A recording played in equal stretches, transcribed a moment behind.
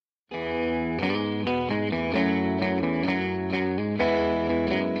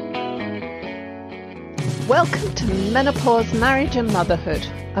Welcome to Menopause, Marriage and Motherhood,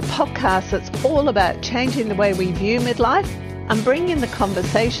 a podcast that's all about changing the way we view midlife and bringing the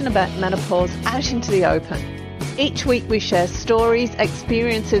conversation about menopause out into the open. Each week we share stories,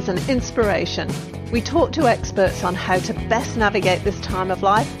 experiences and inspiration. We talk to experts on how to best navigate this time of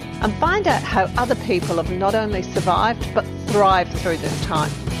life and find out how other people have not only survived but thrived through this time.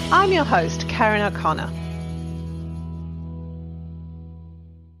 I'm your host, Karen O'Connor.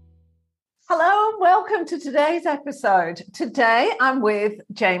 Hello, welcome to today's episode. Today I'm with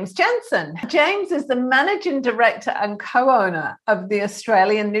James Jensen. James is the Managing Director and co-owner of the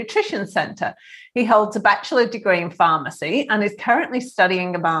Australian Nutrition Centre. He holds a bachelor degree in pharmacy and is currently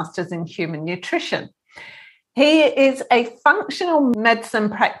studying a master's in human nutrition. He is a functional medicine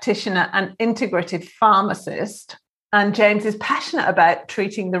practitioner and integrative pharmacist. And James is passionate about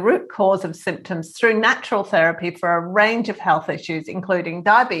treating the root cause of symptoms through natural therapy for a range of health issues, including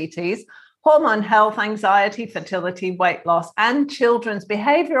diabetes, hormone health, anxiety, fertility, weight loss, and children's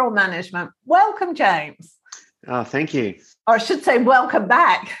behavioural management. Welcome, James. Oh, thank you. Or I should say welcome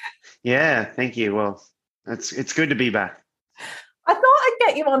back. Yeah, thank you. Well, it's good to be back. I thought I'd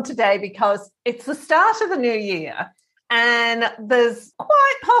get you on today because it's the start of the new year and there's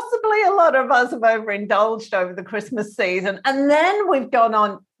quite possibly a lot of us have overindulged over the Christmas season. And then we've gone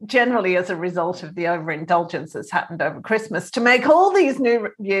on, generally as a result of the overindulgence that's happened over Christmas, to make all these New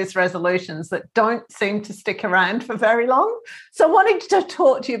Year's resolutions that don't seem to stick around for very long. So I wanted to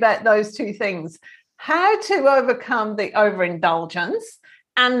talk to you about those two things, how to overcome the overindulgence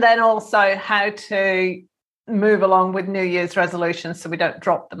and then also how to move along with New Year's resolutions so we don't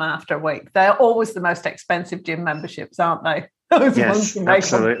drop them after a week. They're always the most expensive gym memberships, aren't they? Those ones you make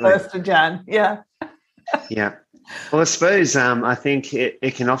absolutely. on the 1st of Jan. Yeah. Yeah. Well, I suppose I think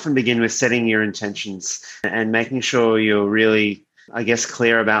it can often begin with setting your intentions and making sure you're really, I guess,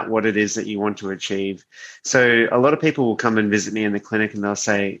 clear about what it is that you want to achieve. So a lot of people will come and visit me in the clinic and they'll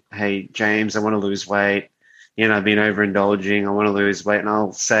say, hey, James, I want to lose weight. You know, I've been overindulging. I want to lose weight. And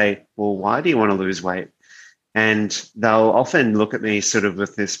I'll say, well, why do you want to lose weight? And they'll often look at me sort of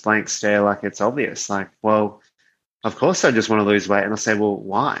with this blank stare like it's obvious, like, well, of course I just want to lose weight. And I'll say, well,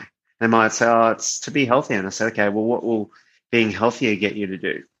 why? They might say, oh, it's to be healthier. And I say, okay, well, what will being healthier get you to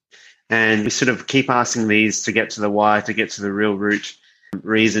do? And we sort of keep asking these to get to the why, to get to the real root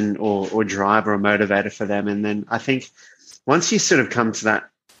reason or driver or motivator for them. And then I think once you sort of come to that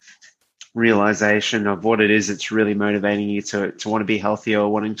realization of what it is that's really motivating you to want to be healthier or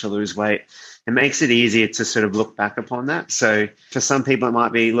wanting to lose weight, it makes it easier to sort of look back upon that. So for some people, it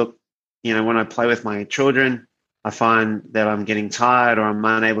might be, look, you know, when I play with my children, I find that I'm getting tired or I'm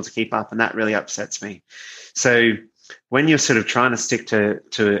unable to keep up, and that really upsets me. So when you're sort of trying to stick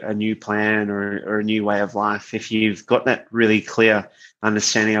to a new plan or a new way of life, if you've got that really clear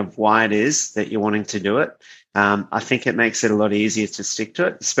understanding of why it is that you're wanting to do it, I think it makes it a lot easier to stick to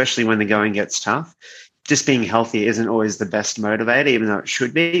it, especially when the going gets tough. Just being healthy isn't always the best motivator, even though it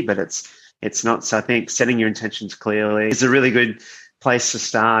should be, but it's not. So I think setting your intentions clearly is a really good place to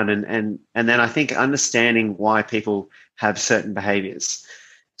start. And then I think understanding why people have certain behaviors.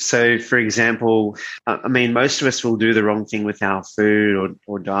 So, for example, I mean, most of us will do the wrong thing with our food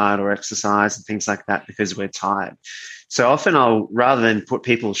or diet or exercise and things like that because we're tired. So often rather than put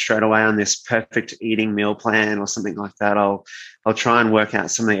people straight away on this perfect eating meal plan or something like that, I'll try and work out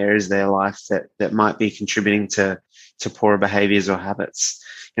some of the areas of their life that might be contributing to poorer behaviors or habits.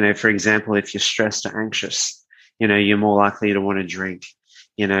 You know, for example, if you're stressed or anxious, you know, you're more likely to want to drink.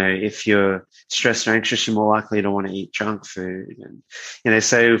 You know, if you're stressed or anxious, you're more likely to want to eat junk food. And, you know,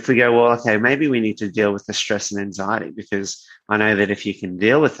 so if we go, well, okay, maybe we need to deal with the stress and anxiety, because I know that if you can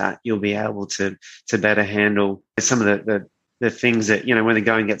deal with that, you'll be able to better handle some of the things that, you know, when the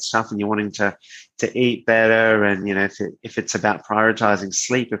going gets tough and you're wanting to eat better. And, you know, if it's about prioritizing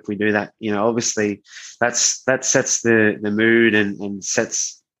sleep, if we do that, you know, obviously that sets the mood and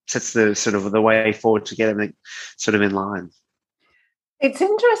sets the sort of the way forward to get everything sort of in line. It's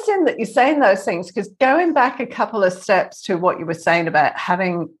interesting that you're saying those things, because going back a couple of steps to what you were saying about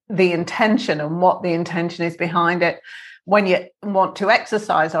having the intention and what the intention is behind it when you want to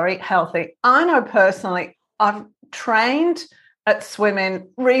exercise or eat healthy. I know personally, I've trained at swimming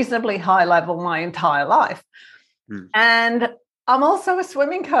reasonably high level my entire life. And I'm also a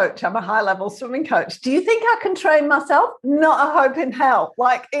swimming coach. I'm a high-level swimming coach. Do you think I can train myself? Not a hope in hell.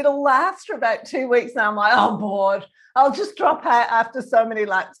 Like, it'll last for about 2 weeks now. I'm like, oh, bored. I'll just drop out after so many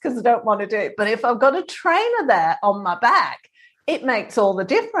laps because I don't want to do it. But if I've got a trainer there on my back, it makes all the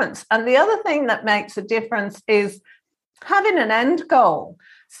difference. And the other thing that makes a difference is having an end goal.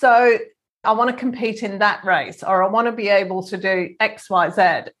 So I want to compete in that race, or I want to be able to do X, Y,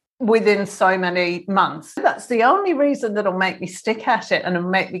 Z. within so many months. That's the only reason that'll make me stick at it and it'll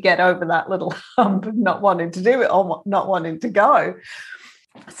make me get over that little hump of not wanting to do it or not wanting to go.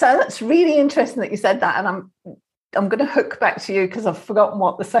 So that's really interesting that you said that. And I'm going to hook back to you because I've forgotten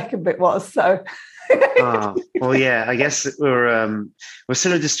what the second bit was. So, well, yeah, I guess we're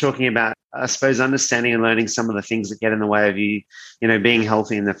sort of just talking about, I suppose, understanding and learning some of the things that get in the way of you, being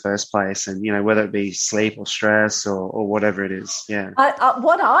healthy in the first place, and whether it be sleep or stress or whatever it is. Yeah.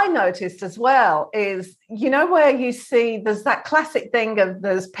 What I noticed as well is, where you see there's that classic thing of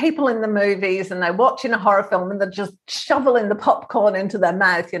there's people in the movies and they're watching a horror film and they're just shoveling the popcorn into their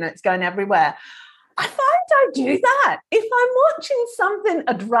mouth. It's going everywhere. I find I do that. If I'm watching something,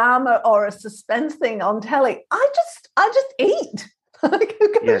 a drama or a suspense thing on telly, I just eat. Like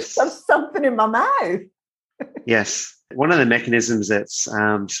I'm going to shove something in my mouth. Yes. One of the mechanisms that's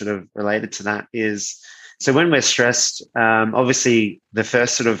sort of related to that is, so when we're stressed, obviously the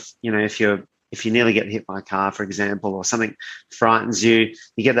first sort of, if you nearly get hit by a car, for example, or something frightens you,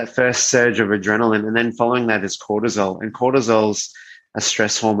 you get that first surge of adrenaline, and then following that is cortisol. And cortisol's a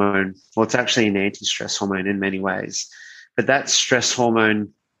stress hormone. Well, it's actually an anti-stress hormone in many ways. But that stress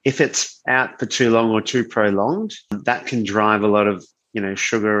hormone, if it's out for too long or too prolonged, that can drive a lot of,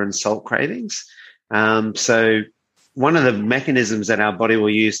 sugar and salt cravings. So one of the mechanisms that our body will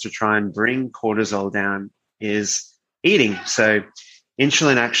use to try and bring cortisol down is eating. So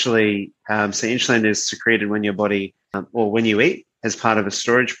insulin actually, insulin is secreted when your body, or when you eat, as part of a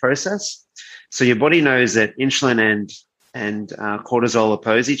storage process. So your body knows that insulin and cortisol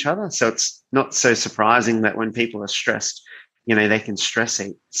oppose each other. So it's not so surprising that when people are stressed, they can stress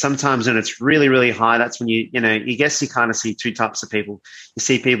eat. Sometimes when it's really, really high, that's when you guess you kind of see two types of people. You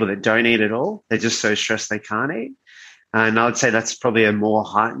see people that don't eat at all. They're just so stressed they can't eat. And I would say that's probably a more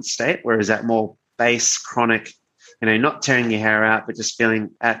heightened state, whereas that more base, chronic, not tearing your hair out, but just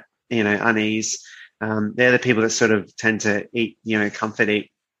feeling at, unease. They're the people that sort of tend to eat, comfort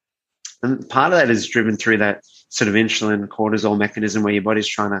eat. And part of that is driven through that sort of insulin cortisol mechanism where your body's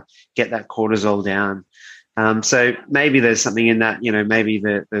trying to get that cortisol down. So maybe there's something in that, maybe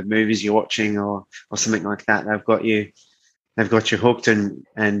the movies you're watching or something like that, they've got you hooked and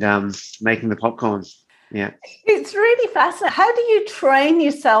making the popcorn. Yeah. It's really fascinating. How do you train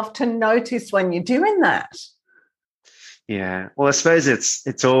yourself to notice when you're doing that? Yeah. Well, I suppose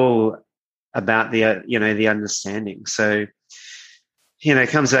it's all about the understanding. So, it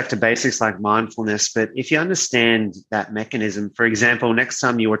comes back to basics like mindfulness. But if you understand that mechanism, for example, next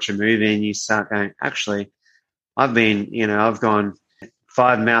time you watch a movie and you start going, actually, I've gone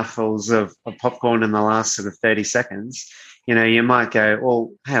 5 mouthfuls of popcorn in the last sort of 30 seconds, you might go,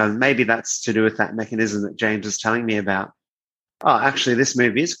 well, hang on, maybe that's to do with that mechanism that James is telling me about. Oh, actually, this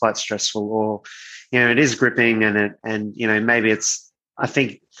movie is quite stressful, or, it is gripping and maybe it's, I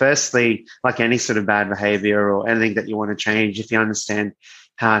think, firstly, like any sort of bad behavior or anything that you want to change, if you understand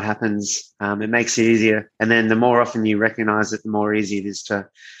how it happens, it makes it easier. And then the more often you recognize it, the more easy it is to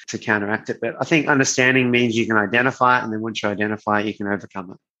counteract it. But I think understanding means you can identify it. And then once you identify it, you can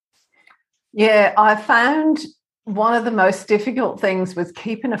overcome it. Yeah, I found one of the most difficult things was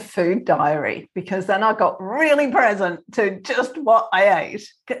keeping a food diary, because then I got really present to just what I ate.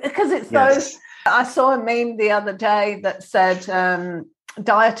 Because it's those... I saw a meme the other day that said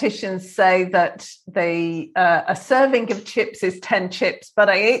dietitians say that a serving of chips is 10 chips, but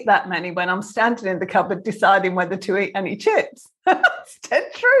I eat that many when I'm standing in the cupboard deciding whether to eat any chips. It's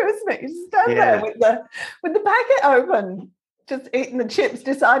dead true, isn't it? You stand there with the packet open, just eating the chips,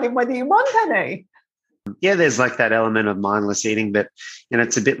 deciding whether you want any. Yeah, there's like that element of mindless eating, but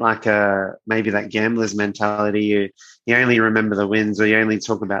it's a bit like maybe that gambler's mentality. You only remember the wins, or you only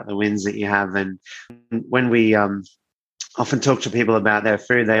talk about the wins that you have. And when we often talk to people about their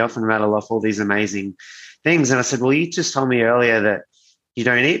food, they often rattle off all these amazing things. And I said, well, you just told me earlier that you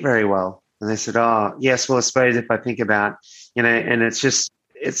don't eat very well. And they said, oh, yes, well, I suppose if I think about, and it's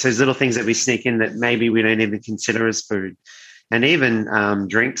those little things that we sneak in that maybe we don't even consider as food. And even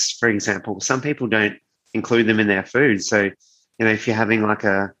drinks, for example, some people don't include them in their food. So, if you're having like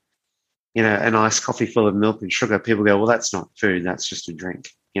a nice coffee full of milk and sugar, people go, well, that's not food, that's just a drink.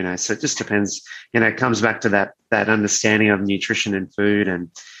 So it just depends. It comes back to that understanding of nutrition and food and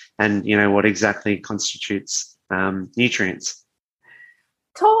what exactly constitutes nutrients.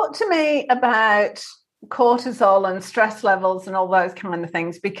 Talk to me about cortisol and stress levels and all those kind of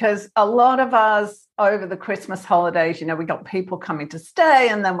things, because a lot of us over the Christmas holidays, we got people coming to stay,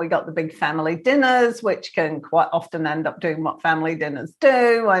 and then we got the big family dinners, which can quite often end up doing what family dinners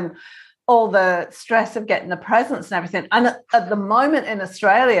do. And all the stress of getting the presents and everything. And at the moment in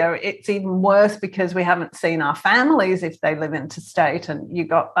Australia, it's even worse because we haven't seen our families if they live interstate,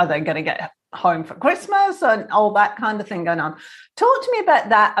 and are they going to get home for Christmas and all that kind of thing going on. Talk to me about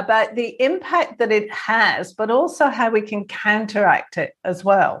that, about the impact that it has, but also how we can counteract it as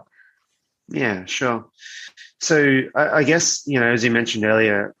well. Yeah, sure. So I guess, as you mentioned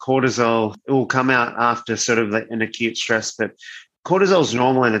earlier, cortisol, it will come out after sort of like an acute stress, but cortisol is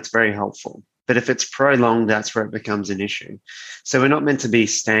normal and it's very helpful. But if it's prolonged, that's where it becomes an issue. So we're not meant to be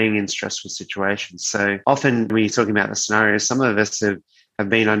staying in stressful situations. So often when you're talking about the scenarios, some of us have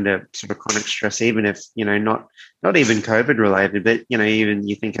been under sort of chronic stress, even if, not even COVID related, but, even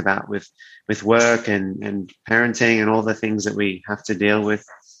you think about with work and parenting and all the things that we have to deal with.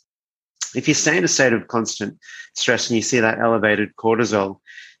 If you stay in a state of constant stress and you see that elevated cortisol,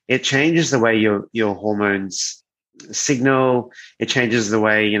 it changes the way your hormones signal. It changes the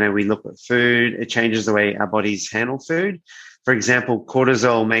way, we look at food. It changes the way our bodies handle food. For example,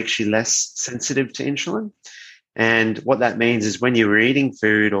 cortisol makes you less sensitive to insulin. And what that means is when you're eating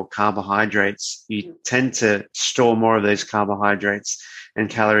food or carbohydrates, you tend to store more of those carbohydrates and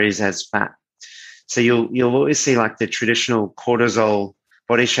calories as fat. So you'll always see like the traditional cortisol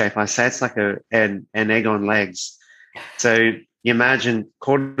body shape. I say it's like an egg on legs. So you imagine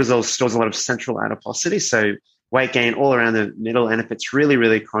cortisol stores a lot of central adiposity. So weight gain all around the middle. And if it's really,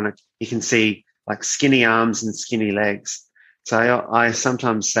 really chronic, you can see like skinny arms and skinny legs. So I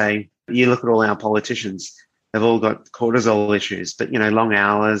sometimes say, you look at all our politicians, they've all got cortisol issues, but, long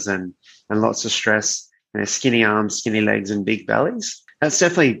hours and lots of stress, skinny arms, skinny legs and big bellies. That's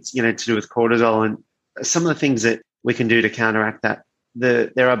definitely, to do with cortisol. And some of the things that we can do to counteract that,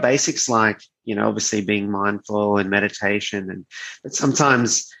 there are basics like, obviously being mindful and meditation. But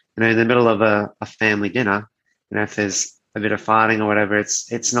sometimes, in the middle of a family dinner, if there's a bit of fighting or whatever,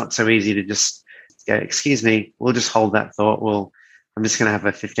 it's not so easy to just go, excuse me, we'll just hold that thought. I'm just going to have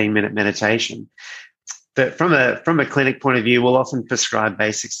a 15-minute meditation. But from a clinic point of view, we'll often prescribe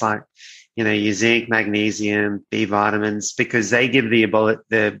basics like, your zinc, magnesium, B vitamins, because they give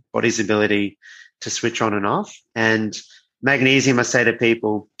the body's ability to switch on and off. And magnesium, I say to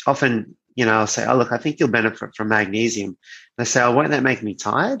people, often, I'll say, oh, look, I think you'll benefit from magnesium. They say, oh, won't that make me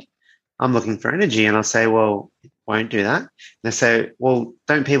tired? I'm looking for energy. And I'll say, well, it won't do that. And they say, well,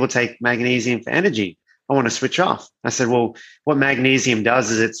 don't people take magnesium for energy? I want to switch off. I said, well, what magnesium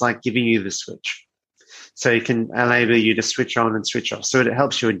does is it's like giving you the switch. So it can enable you to switch on and switch off. So it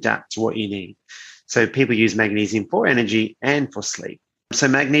helps you adapt to what you need. So people use magnesium for energy and for sleep. So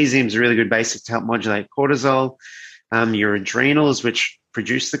magnesium is a really good basic to help modulate cortisol. Your adrenals, which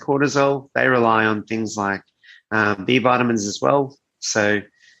produce the cortisol, they rely on things like B vitamins as well. So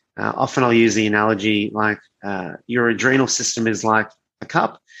often I'll use the analogy like your adrenal system is like a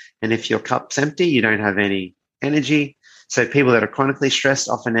cup. And if your cup's empty, you don't have any energy. So people that are chronically stressed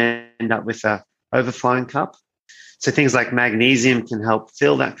often end up with a overflowing cup. So things like magnesium can help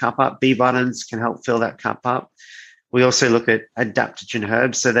fill that cup up. B vitamins can help fill that cup up. We also look at adaptogen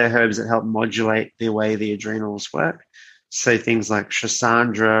herbs. So they're herbs that help modulate the way the adrenals work. So things like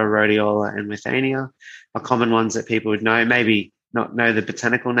Schisandra, rhodiola, and withania are common ones that people would know. Maybe not know the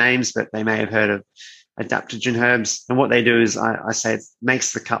botanical names, but they may have heard of adaptogen herbs. And what they do is I say it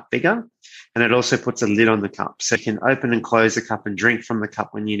makes the cup bigger, and it also puts a lid on the cup. So you can open and close the cup and drink from the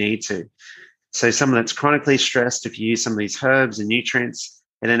cup when you need to. So someone that's chronically stressed, if you use some of these herbs and nutrients,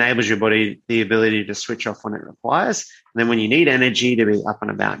 it enables your body the ability to switch off when it requires. And then when you need energy to be up and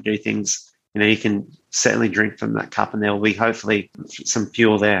about, do things, you can certainly drink from that cup, and there will be hopefully some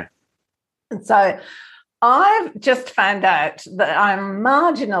fuel there. So I've just found out that I'm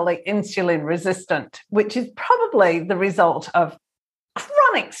marginally insulin resistant, which is probably the result of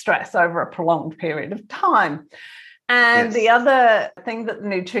chronic stress over a prolonged period of time. And yes. The other thing that the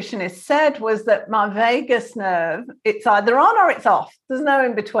nutritionist said was that my vagus nerve, it's either on or it's off. There's no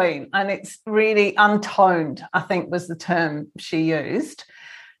in between. And it's really untoned, I think was the term she used.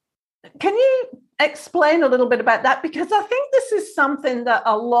 Can you explain a little bit about that? Because I think this is something that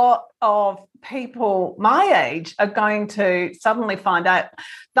a lot of people my age are going to suddenly find out.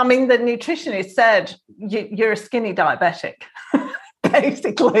 I mean, the nutritionist said, you're a skinny diabetic,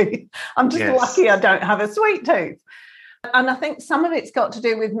 basically. I'm just lucky I don't have a sweet tooth. And I think some of it's got to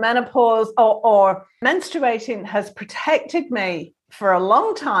do with menopause or menstruating has protected me for a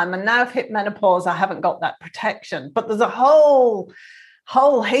long time. And now I've hit menopause, I haven't got that protection. But there's a whole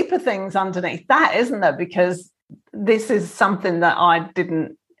heap of things underneath that, isn't there? Because this is something that I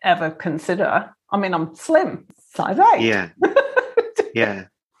didn't ever consider. I mean, I'm slim, size 8. Yeah. Yeah.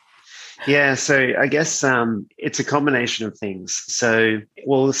 Yeah, so I guess it's a combination of things. So,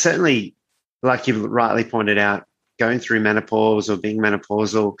 well, certainly, like you rightly pointed out, going through menopause or being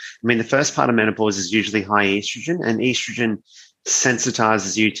menopausal, I mean, the first part of menopause is usually high estrogen, and estrogen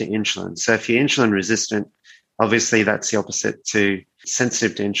sensitizes you to insulin. So if you're insulin resistant, obviously that's the opposite to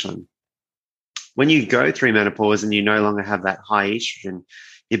sensitive to insulin. When you go through menopause and you no longer have that high estrogen,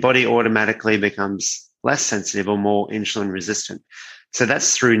 your body automatically becomes less sensitive or more insulin resistant. So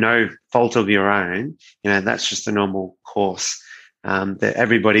that's through no fault of your own. That's just the normal course, that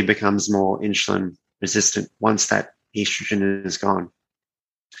everybody becomes more insulin resistant once that estrogen is gone.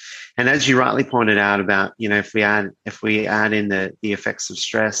 And as you rightly pointed out about, if we add in the effects of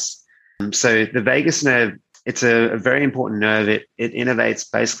stress, so the vagus nerve, it's a very important nerve. It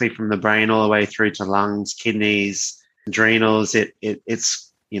innervates basically from the brain all the way through to lungs, kidneys, adrenals.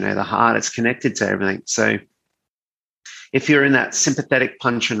 It's the heart. It's connected to everything. So if you're in that sympathetic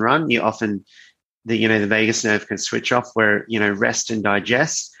punch and run, you often the vagus nerve can switch off, where rest and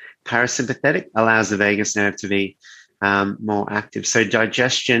digest. Parasympathetic allows the vagus nerve to be more active. So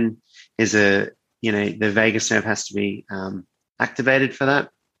digestion is the vagus nerve has to be activated for that.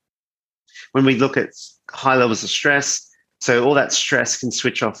 When we look at high levels of stress, so all that stress can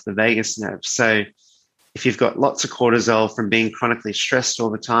switch off the vagus nerve. So if you've got lots of cortisol from being chronically stressed all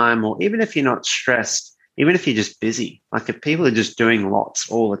the time, or even if you're not stressed, even if you're just busy, like if people are just doing lots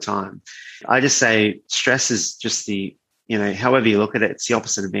all the time, I just say stress is just however you look at it, it's the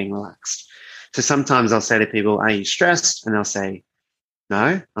opposite of being relaxed. So sometimes I'll say to people, are you stressed? And they'll say,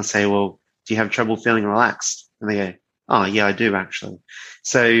 no. I'll say, well, do you have trouble feeling relaxed? And they go, oh, yeah, I do actually.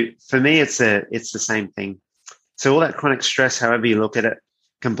 So for me, it's the same thing. So all that chronic stress, however you look at it,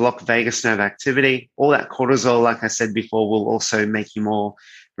 can block vagus nerve activity. All that cortisol, like I said before, will also make you more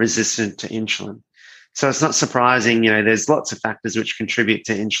resistant to insulin. So it's not surprising, there's lots of factors which contribute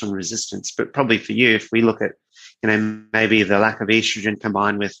to insulin resistance. But probably for you, if we look at, maybe the lack of estrogen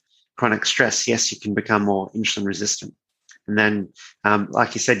combined with chronic stress, yes, you can become more insulin resistant. And then,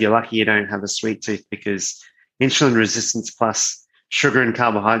 like you said, you're lucky you don't have a sweet tooth, because insulin resistance plus sugar and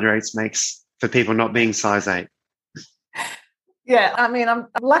carbohydrates makes for people not being size 8. Yeah, I mean, I'm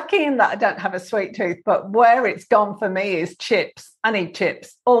lucky in that I don't have a sweet tooth, but where it's gone for me is chips. I need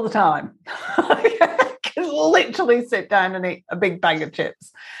chips all the time. I can literally sit down and eat a big bag of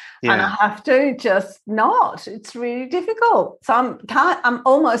chips. Yeah. And I have to just not. It's really difficult. So I'm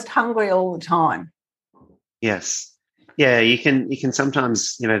almost hungry all the time. Yes. Yeah, you can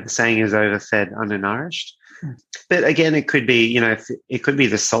sometimes, the saying is overfed, undernourished. But again, it could be, it could be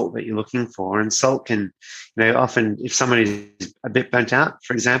the salt that you're looking for. And salt can, often if someone is a bit burnt out,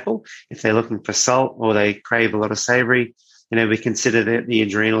 for example, if they're looking for salt or they crave a lot of savory, we consider that the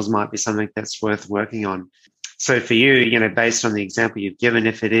adrenals might be something that's worth working on. So for you, based on the example you've given,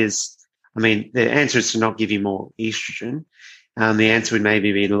 if it is, the answer is to not give you more estrogen. The answer would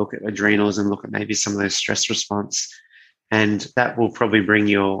maybe be to look at adrenals and look at maybe some of those stress response. And that will probably bring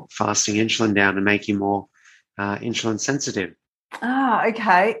your fasting insulin down and make you more insulin sensitive.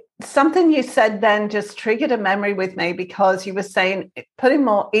 Okay. Something you said then just triggered a memory with me, because you were saying putting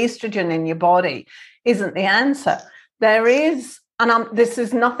more estrogen in your body isn't the answer. There is, and this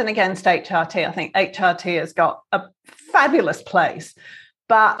is nothing against HRT. I think HRT has got a fabulous place.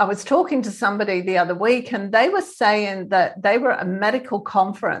 But I was talking to somebody the other week, and they were saying that they were at a medical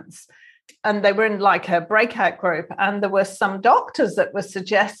conference and they were in like a breakout group, and there were some doctors that were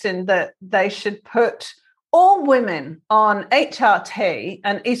suggesting that they should put all women on HRT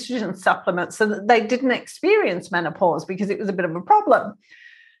and estrogen supplements so that they didn't experience menopause, because it was a bit of a problem,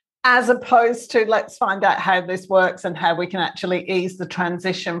 as opposed to let's find out how this works and how we can actually ease the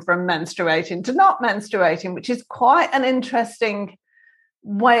transition from menstruating to not menstruating, which is quite an interesting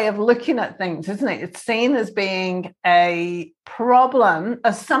way of looking at things, isn't it? It's seen as being a problem,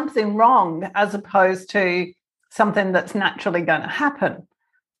 as something wrong, as opposed to something that's naturally going to happen.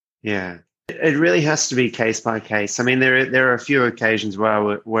 Yeah. It really has to be case by case. There are a few occasions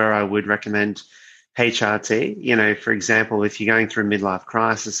where I would recommend HRT. For example, if you're going through a midlife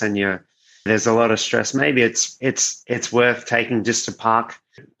crisis and there's a lot of stress, maybe it's worth taking just to park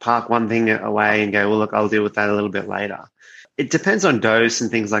one thing away and go, well, look, I'll deal with that a little bit later. It depends on dose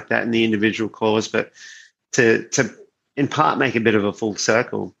and things like that in the individual cause, but to in part make a bit of a full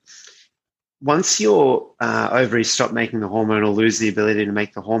circle. Once your ovaries stop making the hormone or lose the ability to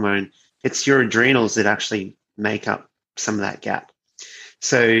make the hormone, it's your adrenals that actually make up some of that gap.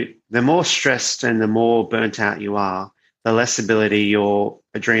 So the more stressed and the more burnt out you are, the less ability your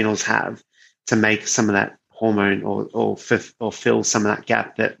adrenals have to make some of that hormone or fill some of that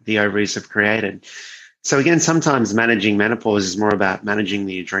gap that the ovaries have created. So again, sometimes managing menopause is more about managing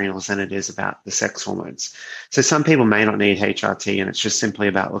the adrenals than it is about the sex hormones. So some people may not need HRT, and it's just simply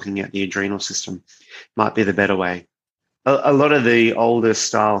about looking at the adrenal system. Might be the better way. A lot of the older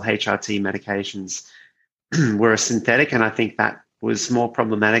style HRT medications were a synthetic, and I think that was more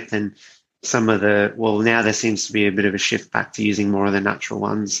problematic than some of the, well, now there seems to be a bit of a shift back to using more of the natural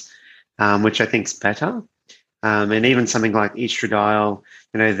ones, which I think is better. And even something like estradiol,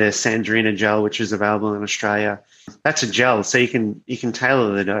 the Sandrina gel, which is available in Australia, that's a gel, so you can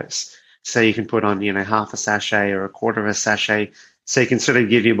tailor the dose. So you can put on, half a sachet or a quarter of a sachet, so you can sort of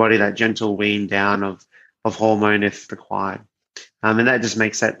give your body that gentle wean down of hormone if required. And that just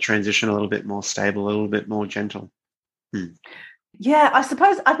makes that transition a little bit more stable, a little bit more gentle. Yeah, I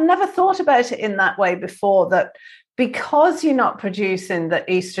suppose I've never thought about it in that way before, that because you're not producing the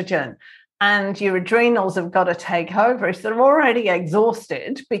estrogen and your adrenals have got to take over, if they're already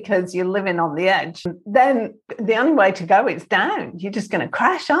exhausted because you're living on the edge, then the only way to go is down. You're just going to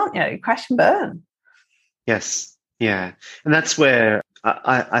crash, aren't you? You crash and burn. Yes. Yeah. And that's where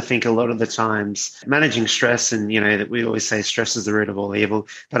I think a lot of the times managing stress, and, that we always say stress is the root of all evil,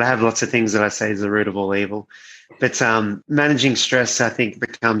 but I have lots of things that I say is the root of all evil. But managing stress, I think,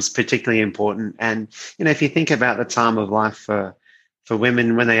 becomes particularly important. And, if you think about the time of life for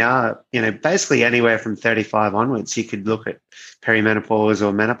women when they are, basically anywhere from 35 onwards, you could look at perimenopause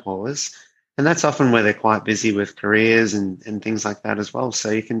or menopause. And that's often where they're quite busy with careers and things like that as well. So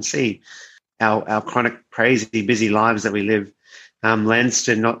you can see our chronic, crazy, busy lives that we live lends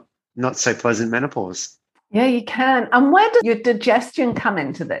to not so pleasant menopause. Yeah, you can. And where does your digestion come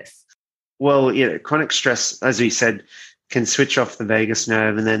into this? Well, chronic stress, as we said, can switch off the vagus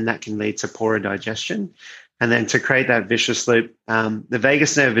nerve, and then that can lead to poorer digestion. And then to create that vicious loop, the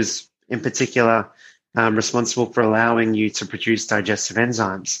vagus nerve is in particular responsible for allowing you to produce digestive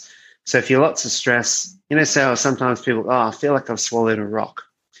enzymes. So if you're lots of stress, so sometimes people, I feel like I've swallowed a rock.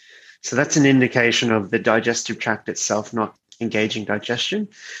 So that's an indication of the digestive tract itself not engaging digestion.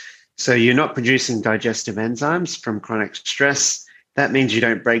 So you're not producing digestive enzymes from chronic stress. That means you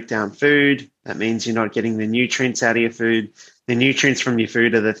don't break down food. That means you're not getting the nutrients out of your food. The nutrients from your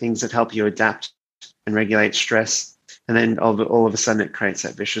food are the things that help you adapt and regulate stress. And then all of a sudden it creates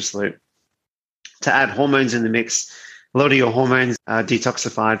that vicious loop. To add hormones in the mix, a lot of your hormones are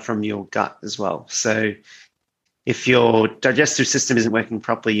detoxified from your gut as well. So if your digestive system isn't working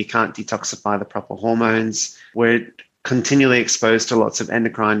properly, you can't detoxify the proper hormones. We're continually exposed to lots of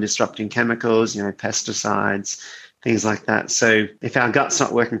endocrine disrupting chemicals, pesticides, things like that. So if our gut's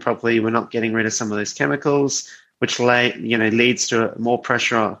not working properly, we're not getting rid of some of those chemicals, which leads to more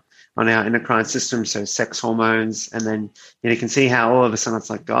pressure on our endocrine system, so sex hormones. And then you can see how all of a sudden it's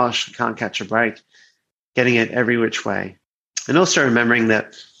like, gosh, I can't catch a break, getting it every which way. And also remembering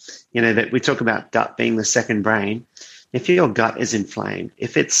that, that we talk about gut being the second brain. If your gut is inflamed,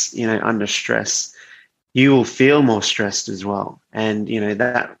 if it's, under stress, you will feel more stressed as well. And,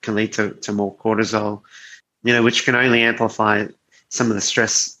 that can lead to more cortisol, which can only amplify some of the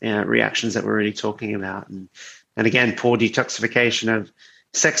stress reactions that we're already talking about. And again, poor detoxification of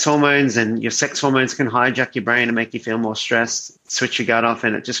sex hormones, and your sex hormones can hijack your brain and make you feel more stressed, switch your gut off,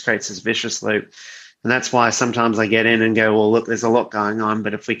 and it just creates this vicious loop. And that's why sometimes I get in and go, well, look, there's a lot going on,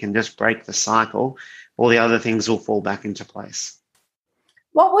 but if we can just break the cycle, all the other things will fall back into place.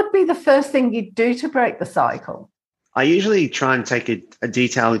 What would be the first thing you'd do to break the cycle? I usually try and take a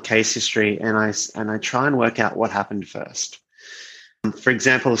detailed case history, and I try and work out what happened first. For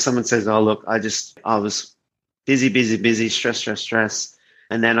example, if someone says, oh, look, I was busy, stress.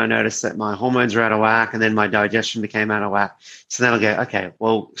 And then I noticed that my hormones were out of whack, and then my digestion became out of whack. So then I'll go, okay,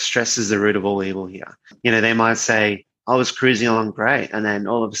 well, stress is the root of all evil here. They might say, I was cruising along great, and then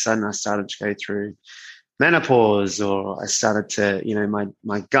all of a sudden I started to go through menopause, or I started to,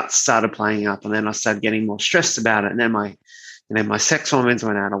 my gut started playing up, and then I started getting more stressed about it. And then my sex hormones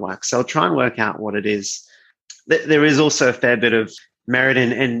went out of whack. So I'll try and work out what it is. There is also a fair bit of merit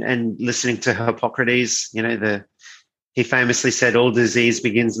in listening to Hippocrates. He famously said all disease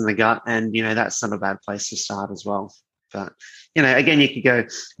begins in the gut, and, that's not a bad place to start as well. But, again, you could go,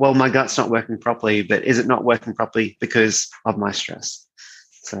 well, my gut's not working properly, but is it not working properly because of my stress?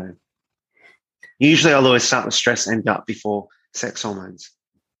 So usually I'll always start with stress and gut before sex hormones.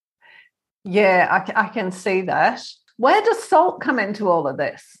 Yeah, I can see that. Where does salt come into all of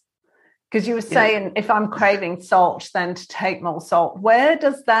this? Because you were saying if I'm craving salt, then to take more salt. Where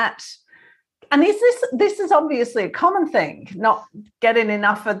does that... And this is obviously a common thing, not getting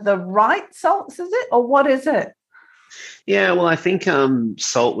enough of the right salts, is it? Or what is it? Yeah, well, I think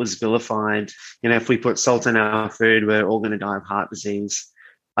salt was vilified. If we put salt in our food, we're all going to die of heart disease.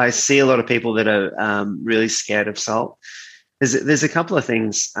 I see a lot of people that are really scared of salt. There's a couple of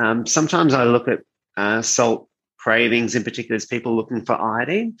things. Sometimes I look at salt cravings, in particular, as people looking for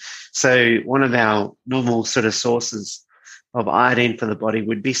iodine. So one of our normal sort of sources of iodine for the body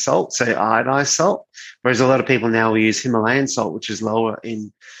would be salt, so iodized salt, whereas a lot of people now will use Himalayan salt, which is lower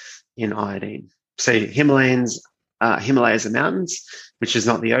in iodine. So Himalayas are mountains, which is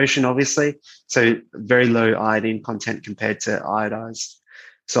not the ocean, obviously, so very low iodine content compared to iodized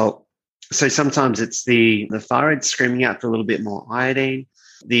salt. So sometimes it's the thyroid screaming out for a little bit more iodine.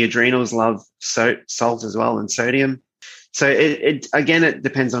 The adrenals love salt as well, and sodium. So it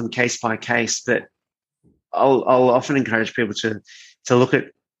depends on case by case, but I'll often encourage people to look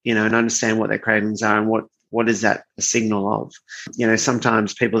at, and understand what their cravings are and what is that a signal of.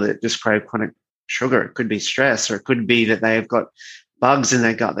 Sometimes people that just crave chronic sugar, it could be stress, or it could be that they have got bugs in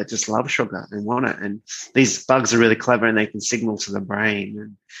their gut that just love sugar and want it. And these bugs are really clever, and they can signal to the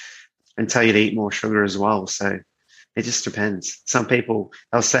brain and tell you to eat more sugar as well. So it just depends. Some people,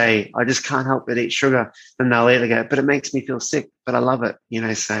 they'll say, I just can't help but eat sugar. Then they'll either go, but it makes me feel sick, but I love it,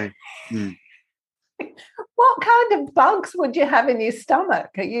 so. What kind of bugs would you have in your stomach?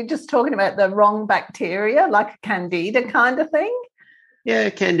 Are you just talking about the wrong bacteria, like a candida kind of thing?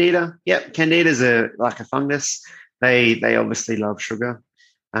 Yeah, candida. Yep, candida's like a fungus. They obviously love sugar.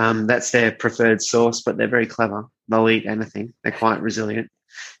 That's their preferred source, but they're very clever. They'll eat anything. They're quite resilient.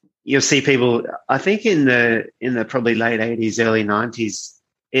 You'll see people, I think in the probably late 80s, early 90s,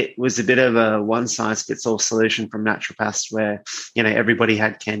 it was a bit of a one-size-fits-all solution from naturopaths where, everybody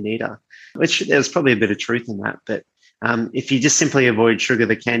had candida, which there's probably a bit of truth in that. But if you just simply avoid sugar,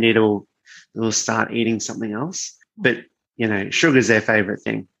 the candida will start eating something else. But, sugar is their favorite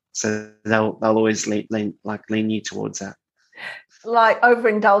thing. So they'll always lean you towards that. Like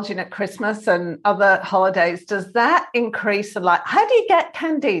overindulging at Christmas and other holidays, does that increase how do you get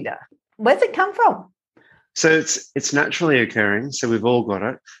candida? Where's it come from? So it's naturally occurring. So we've all got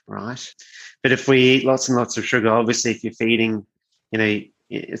it, right? But if we eat lots and lots of sugar, obviously if you're feeding,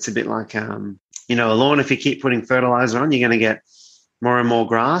 it's a bit like, a lawn. If you keep putting fertilizer on, you're going to get more and more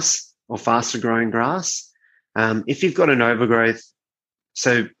grass or faster growing grass. If you've got an overgrowth,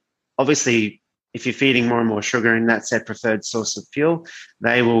 so obviously if you're feeding more and more sugar and that's their preferred source of fuel,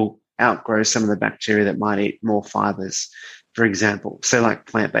 they will outgrow some of the bacteria that might eat more fibers, for example. So like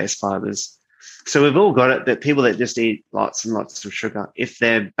plant-based fibers. So we've all got it, that people that just eat lots and lots of sugar, if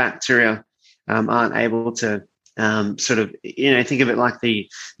their bacteria aren't able to sort of, think of it like the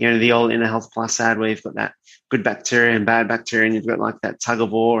old Inner Health Plus ad where you've got that good bacteria and bad bacteria, and you've got like that tug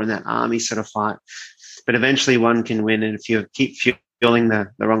of war and that army sort of fight. But eventually one can win, and if you keep fueling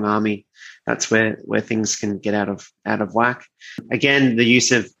the wrong army, that's where things can get out of whack. Again, the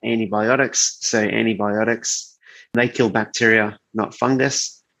use of antibiotics. So antibiotics, they kill bacteria, not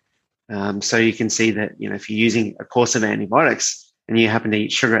fungus. So you can see that, if you're using a course of antibiotics and you happen to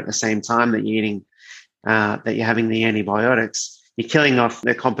eat sugar at the same time that you're eating, that you're having the antibiotics, you're killing off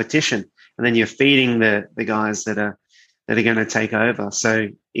the competition, and then you're feeding the guys that are going to take over. So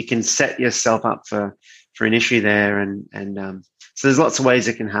you can set yourself up for an issue there, and so there's lots of ways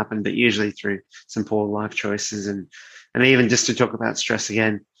it can happen, but usually through some poor life choices. And even just to talk about stress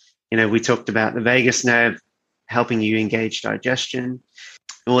again, we talked about the vagus nerve helping you engage digestion.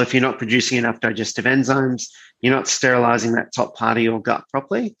 Well, if you're not producing enough digestive enzymes, you're not sterilizing that top part of your gut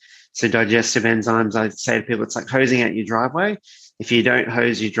properly. So digestive enzymes, I say to people, it's like hosing out your driveway. If you don't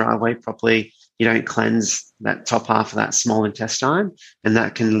hose your driveway properly, you don't cleanse that top half of that small intestine, and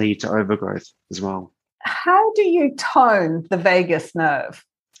that can lead to overgrowth as well. How do you tone the vagus nerve?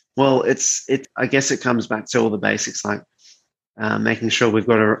 Well, I guess it comes back to all the basics, like making sure we've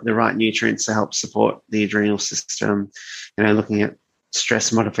got the right nutrients to help support the adrenal system, looking at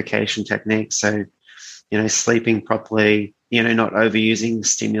stress modification techniques. So, sleeping properly, not overusing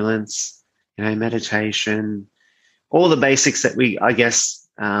stimulants, meditation, all the basics that we're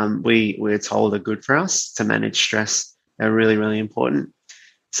told are good for us to manage stress are really, really important.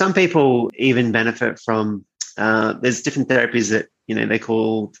 Some people even benefit from, there's different therapies that, they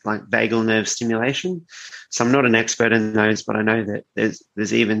call like vagal nerve stimulation. So I'm not an expert in those, but I know that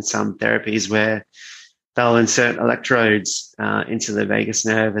there's even some therapies where they'll insert electrodes into the vagus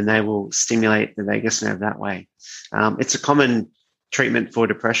nerve, and they will stimulate the vagus nerve that way. It's a common treatment for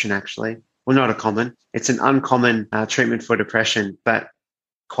depression, actually. Well, not a common. It's an uncommon treatment for depression, but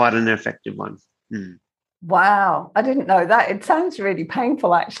quite an effective one. Wow, I didn't know that. It sounds really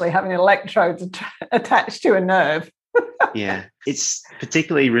painful, actually, having electrodes attached to a nerve. Yeah, it's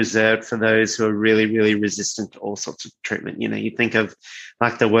particularly reserved for those who are really, really resistant to all sorts of treatment. You think of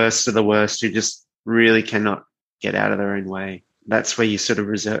like the worst of the worst who just really cannot get out of their own way. that's where you sort of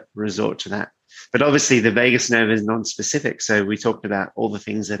resort to that. But obviously the vagus nerve is non-specific. So we talked about all the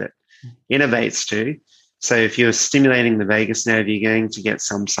things that it innervates to. So if you're stimulating the vagus nerve, you're going to get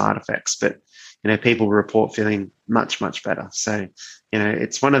some side effects, but people report feeling much, much better. So,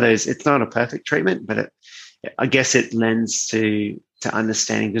 it's one of those, it's not a perfect treatment, but I guess it lends to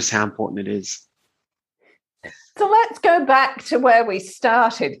understanding just how important it is. So let's go back to where we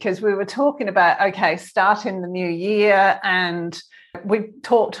started, because we were talking about, starting the new year, and we've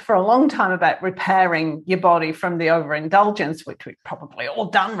talked for a long time about repairing your body from the overindulgence, which we've probably all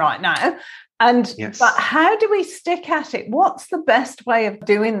done right now. And yes. But how do we stick at it? What's the best way of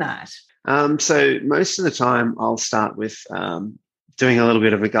doing that? So most of the time I'll start with doing a little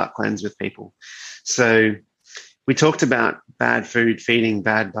bit of a gut cleanse with people. So we talked about bad food feeding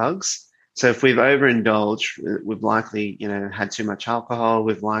bad bugs. So if we've overindulged, we've likely, had too much alcohol,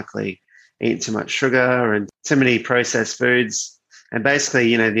 we've likely eaten too much sugar and too many processed foods. And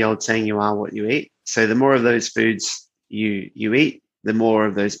basically, the old saying, you are what you eat. So the more of those foods you eat, the more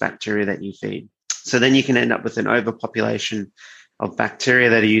of those bacteria that you feed. So then you can end up with an overpopulation of bacteria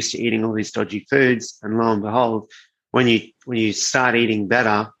that are used to eating all these dodgy foods. And lo and behold, when you start eating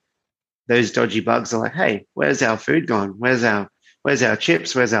better, those dodgy bugs are like, hey, where's our food gone? Where's our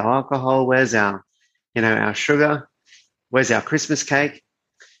chips? Where's our alcohol? Where's our sugar? Where's our Christmas cake?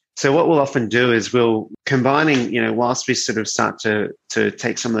 So what we'll often do is we'll combining, whilst we sort of start to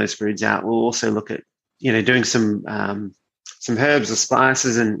take some of those foods out, we'll also look at, doing some herbs or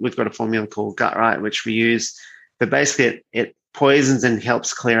spices. And we've got a formula called Gut Right, which we use. But basically it poisons and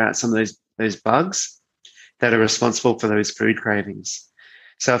helps clear out some of those bugs that are responsible for those food cravings.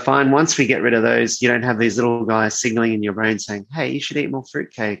 So I find once we get rid of those, you don't have these little guys signaling in your brain saying, hey, you should eat more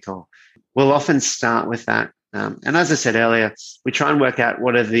fruitcake. Or we'll often start with that. And as I said earlier, we try and work out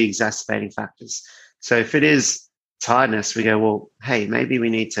what are the exacerbating factors. So if it is tiredness, we go, well, hey, maybe we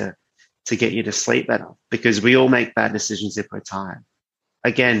need to get you to sleep better, because we all make bad decisions if we're tired.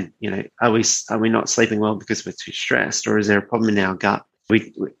 Again, are we not sleeping well because we're too stressed, or is there a problem in our gut?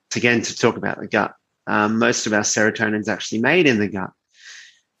 To talk about the gut, most of our serotonin is actually made in the gut.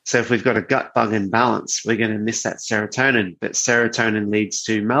 So if we've got a gut bug imbalance, we're going to miss that serotonin, but serotonin leads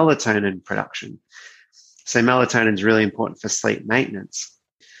to melatonin production. So melatonin is really important for sleep maintenance.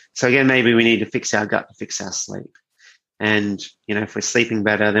 So again, maybe we need to fix our gut to fix our sleep. And, if we're sleeping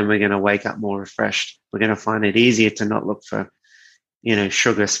better, then we're going to wake up more refreshed. We're going to find it easier to not look for,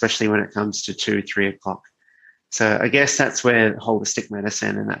 sugar, especially when it comes to 2, 3 o'clock. So I guess that's where holistic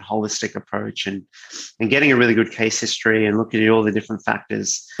medicine and that holistic approach and getting a really good case history and looking at all the different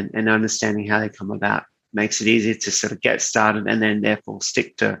factors and understanding how they come about makes it easier to sort of get started and then therefore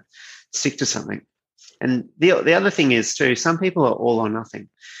stick to something. And the other thing is too, some people are all or nothing.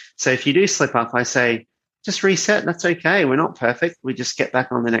 So if you do slip up, I say, just reset. That's okay. We're not perfect. We just get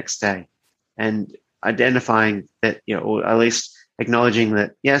back on the next day, and identifying that, or at least acknowledging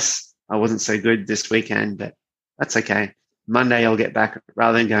that, yes, I wasn't so good this weekend, but that's okay. Monday I'll get back,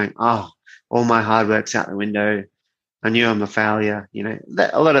 rather than going, oh, all my hard work's out the window. I knew I'm a failure.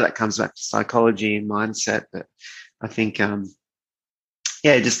 A lot of that comes back to psychology and mindset. But I think,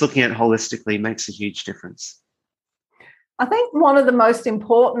 just looking at it holistically makes a huge difference. I think one of the most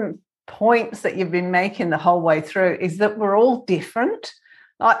important points that you've been making the whole way through is that we're all different.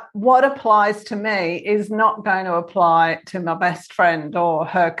 Like, what applies to me is not going to apply to my best friend or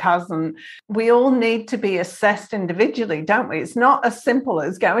her cousin. We all need to be assessed individually, don't we? It's not as simple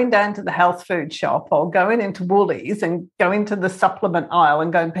as going down to the health food shop or going into Woolies and going to the supplement aisle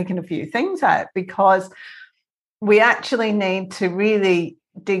and going picking a few things out, because we actually need to really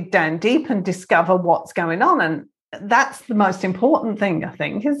dig down deep and discover what's going on. And that's the most important thing, I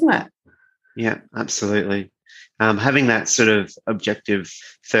think, isn't it? Yeah, absolutely. Having that sort of objective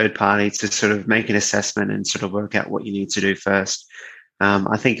third party to sort of make an assessment and sort of work out what you need to do first,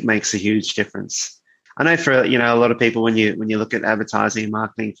 I think makes a huge difference. I know for, a lot of people, when you look at advertising and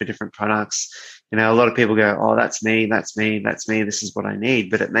marketing for different products, a lot of people go, oh, that's me, this is what I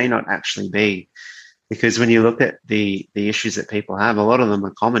need, but it may not actually be. Because when you look at the issues that people have, a lot of them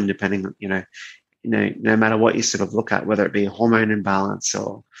are common depending on, no matter what you sort of look at, whether it be a hormone imbalance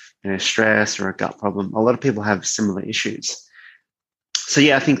or, stress or a gut problem, a lot of people have similar issues. So,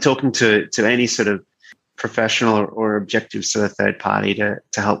 I think talking to any sort of professional or objective sort of third party to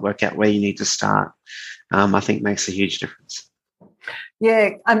help work out where you need to start, I think makes a huge difference.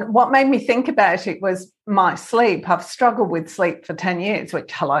 Yeah, and what made me think about it was my sleep. I've struggled with sleep for 10 years,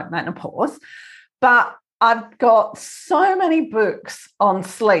 which, hello, menopause. But I've got so many books on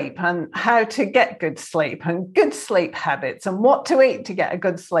sleep and how to get good sleep and good sleep habits and what to eat to get a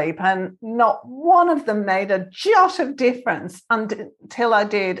good sleep. And not one of them made a jot of difference until I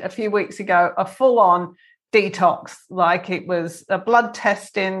did a few weeks ago a full-on detox. Like, it was a blood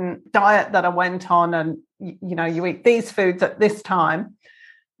testing diet that I went on, and you eat these foods at this time.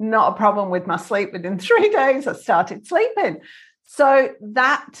 Not a problem with my sleep. Within 3 days, I started sleeping. So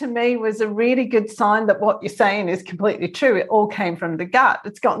that to me was a really good sign that what you're saying is completely true. It all came from the gut.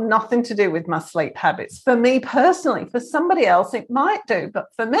 It's got nothing to do with my sleep habits. For me personally, for somebody else, it might do. But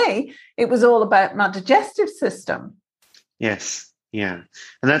for me, it was all about my digestive system. Yes. Yeah.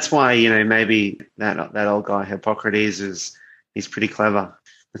 And that's why, maybe that old guy Hippocrates he's pretty clever.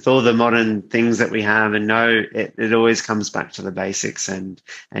 With all the modern things that we have, and it always comes back to the basics, and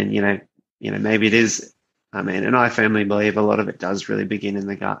maybe it is. And I firmly believe a lot of it does really begin in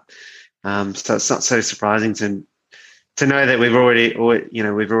the gut. So it's not so surprising to know that we've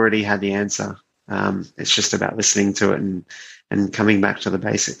already had the answer. It's just about listening to it and coming back to the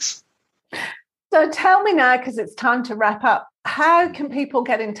basics. So tell me now, because it's time to wrap up, how can people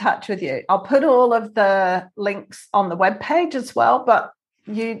get in touch with you? I'll put all of the links on the webpage as well, but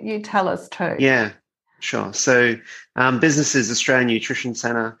you tell us too. Yeah. Sure. So business is Australian Nutrition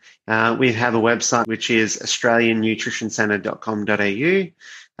Centre. We have a website which is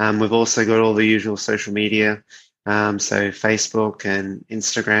australiannutritioncentre.com.au. We've also got all the usual social media, so Facebook and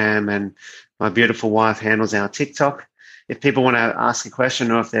Instagram, and my beautiful wife handles our TikTok. If people want to ask a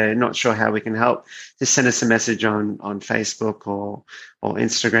question, or if they're not sure how we can help, just send us a message on Facebook or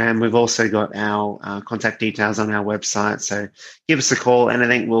Instagram. We've also got our contact details on our website. So give us a call.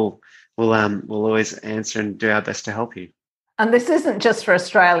 Anything we'll always answer and do our best to help you. And this isn't just for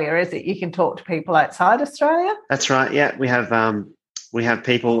Australia, is it? You can talk to people outside Australia? That's right. Yeah, we have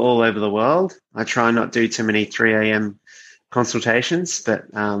people all over the world. I try not do too many 3 a.m. consultations, but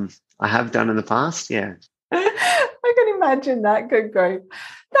I have done in the past. Yeah. I can imagine that. Good grief.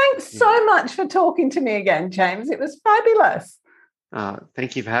 Thanks so much for talking to me again, James. It was fabulous.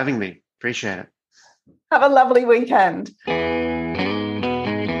 Thank you for having me. Appreciate it. Have a lovely weekend.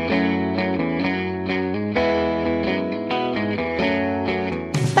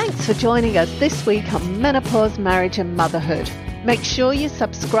 Thanks for joining us this week on Menopause, Marriage and Motherhood. Make sure you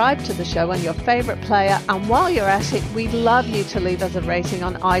subscribe to the show on your favourite player, and while you're at it, we'd love you to leave us a rating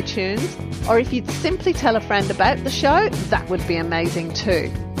on iTunes, or if you'd simply tell a friend about the show, that would be amazing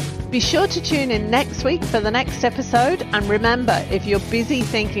too. Be sure to tune in next week for the next episode, and remember, if you're busy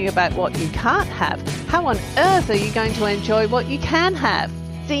thinking about what you can't have, how on earth are you going to enjoy what you can have?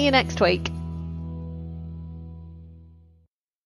 See you next week.